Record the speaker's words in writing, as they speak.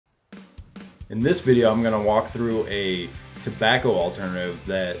In this video, I'm going to walk through a tobacco alternative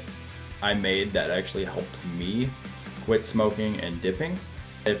that I made that actually helped me quit smoking and dipping.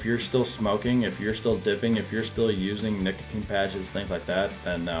 If you're still smoking, if you're still dipping, if you're still using nicotine patches, things like that,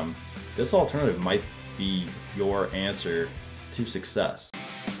 then this alternative might be your answer to success.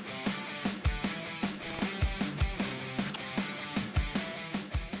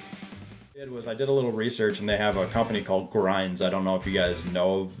 I did a little research, and they have a company called Grinds. I don't know if you guys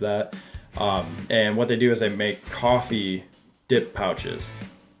know of that. And what they do is they make coffee dip pouches.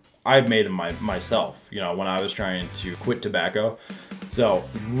 I've made them myself, when I was trying to quit tobacco. So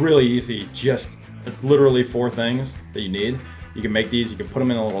really easy, it's literally 4 things that you need. You can make these, you can put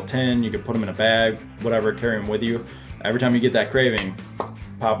them in a little tin, you can put them in a bag, whatever, carry them with you. Every time you get that craving,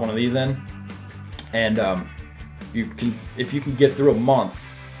 pop one of these in. And if you can get through a month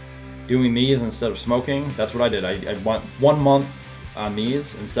doing these instead of smoking, that's what I did. I went 1 month on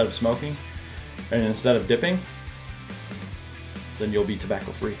these instead of smoking and instead of dipping, then you'll be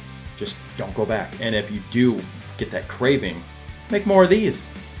tobacco free. Just don't go back. And if you do get that craving, make more of these.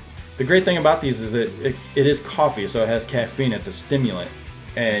 The great thing about these is it is coffee, so it has caffeine, it's a stimulant,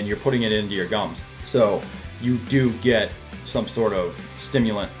 and you're putting it into your gums. So you do get some sort of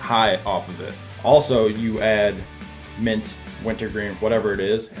stimulant high off of it. Also, you add mint, wintergreen, whatever it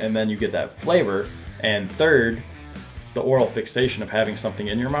is, and then you get that flavor. And third, the oral fixation of having something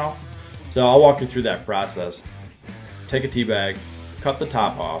in your mouth. So I'll walk you through that process. Take a tea bag, cut the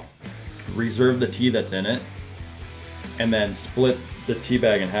top off, reserve the tea that's in it, and then split the tea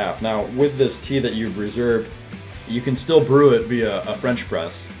bag in half. Now with this tea that you've reserved, you can still brew it via a French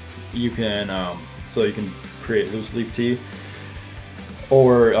press. You can, so you can create loose leaf tea,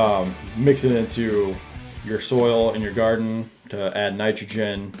 or mix it into your soil in your garden to add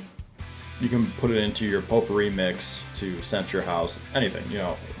nitrogen. You can put it into your potpourri mix to scent your house, anything,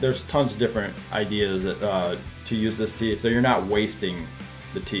 There's tons of different ideas that, to use this tea, so you're not wasting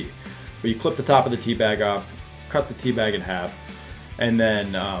the tea. But you clip the top of the tea bag off, cut the tea bag in half, and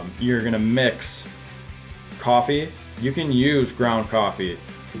then you're gonna mix coffee. You can use ground coffee,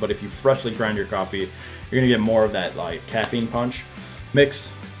 but if you freshly grind your coffee, you're gonna get more of that like caffeine punch. Mix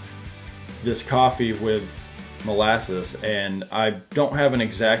this coffee with molasses, and I don't have an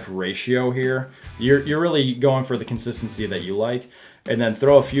exact ratio here. You're really going for the consistency that you like, and then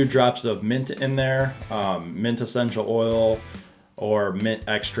throw a few drops of mint in there, mint essential oil or mint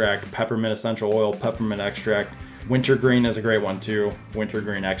extract, peppermint essential oil, peppermint extract. Wintergreen is a great one too,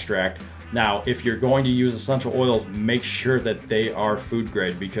 wintergreen extract. Now, if you're going to use essential oils, make sure that they are food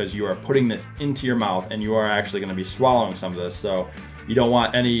grade, because you are putting this into your mouth and you are actually going to be swallowing some of this, so you don't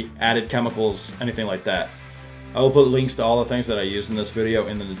want any added chemicals, anything like that. I will put links to all the things that I used in this video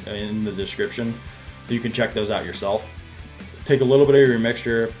in the description, so you can check those out yourself. Take a little bit of your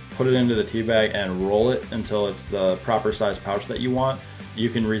mixture, put it into the tea bag, and roll it until it's the proper size pouch that you want. You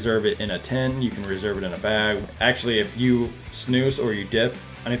can reserve it in a tin, you can reserve it in a bag. Actually, if you snooze or you dip,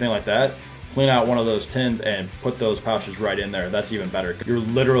 anything like that, clean out one of those tins and put those pouches right in there. That's even better. You're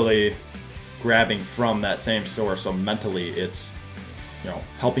literally grabbing from that same source, so mentally it's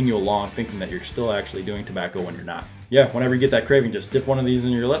helping you along, thinking that you're still actually doing tobacco when you're not. Yeah, whenever you get that craving, just dip one of these in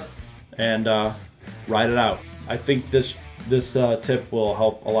your lip and ride it out. I think this tip will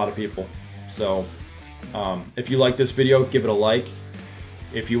help a lot of people. So if you like this video, give it a like.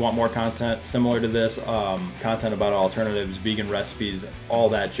 If you want more content similar to this, content about alternatives, vegan recipes, all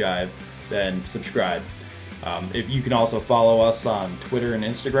that jive, then subscribe. If you can also follow us on Twitter and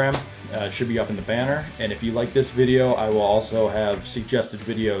Instagram, it should be up in the banner. And if you like this video, I will also have suggested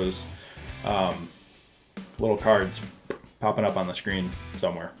videos, little cards popping up on the screen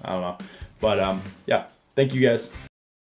somewhere. I don't know. But yeah, thank you guys.